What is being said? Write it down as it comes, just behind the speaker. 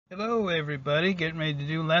Hello everybody, getting ready to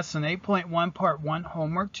do lesson 8.1 part 1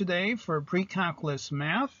 homework today for pre-calculus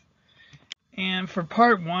math. And for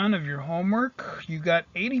part 1 of your homework, you got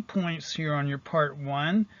 80 points here on your part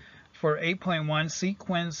 1 for 8.1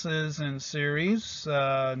 sequences and series,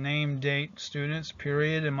 name, date, students,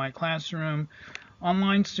 period. In my classroom,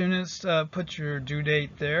 online students, put your due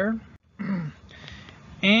date there.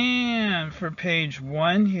 And for page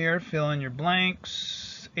 1 here, fill in your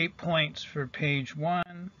blanks, 8 points for page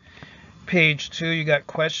 1. Page 2, you got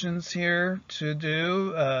questions here to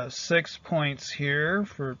do, 6 points here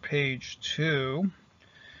for page 2.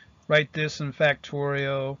 Write this in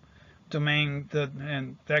factorial domain,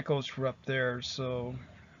 and that goes for up there, so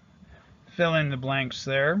fill in the blanks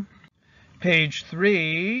there. Page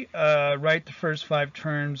 3, write the first 5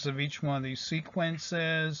 terms of each one of these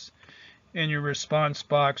sequences. In your response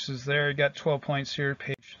boxes there, you got 12 points here,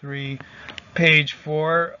 page 3. Page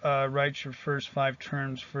 4, write your first 5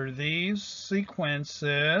 terms for these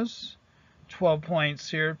sequences. 12 points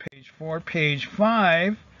here, page 4. Page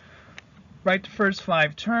 5, write the first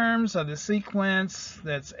 5 terms of the sequence,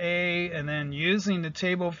 that's A, and then using the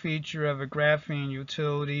table feature of a graphing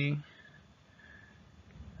utility.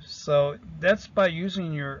 So that's by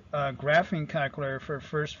using your graphing calculator for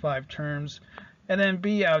first 5 terms, and then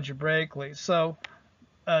B, algebraically. So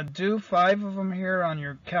do 5 of them here on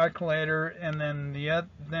your calculator, and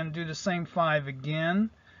then do the same 5 again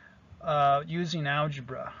using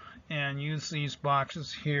algebra, and use these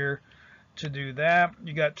boxes here to do that.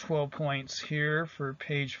 You got 12 points here for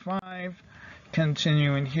page 5.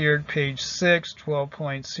 Continuing here, page 6, 12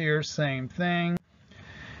 points here, same thing.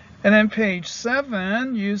 And then page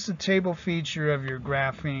 7, use the table feature of your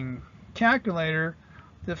graphing calculator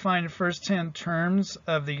to find the first 10 terms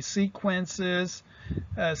of these sequences,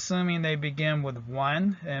 assuming they begin with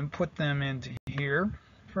 1, and put them into here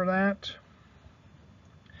for that.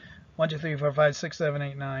 1, 2, 3, 4, 5, 6, 7,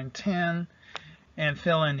 8, 9, 10, and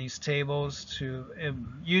fill in these tables to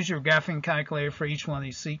use your graphing calculator for each one of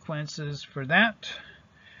these sequences for that.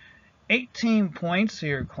 18 points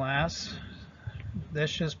here, class.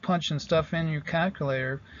 That's just punching stuff in your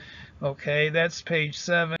calculator. Okay, that's page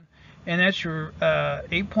 7. And that's your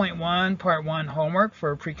 8.1 part 1 homework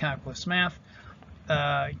for pre-calculus math.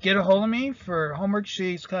 Get a hold of me for homework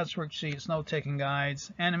sheets, class worksheets, note-taking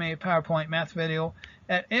guides, animated PowerPoint math video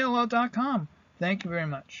at AOL.com. Thank you very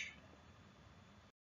much.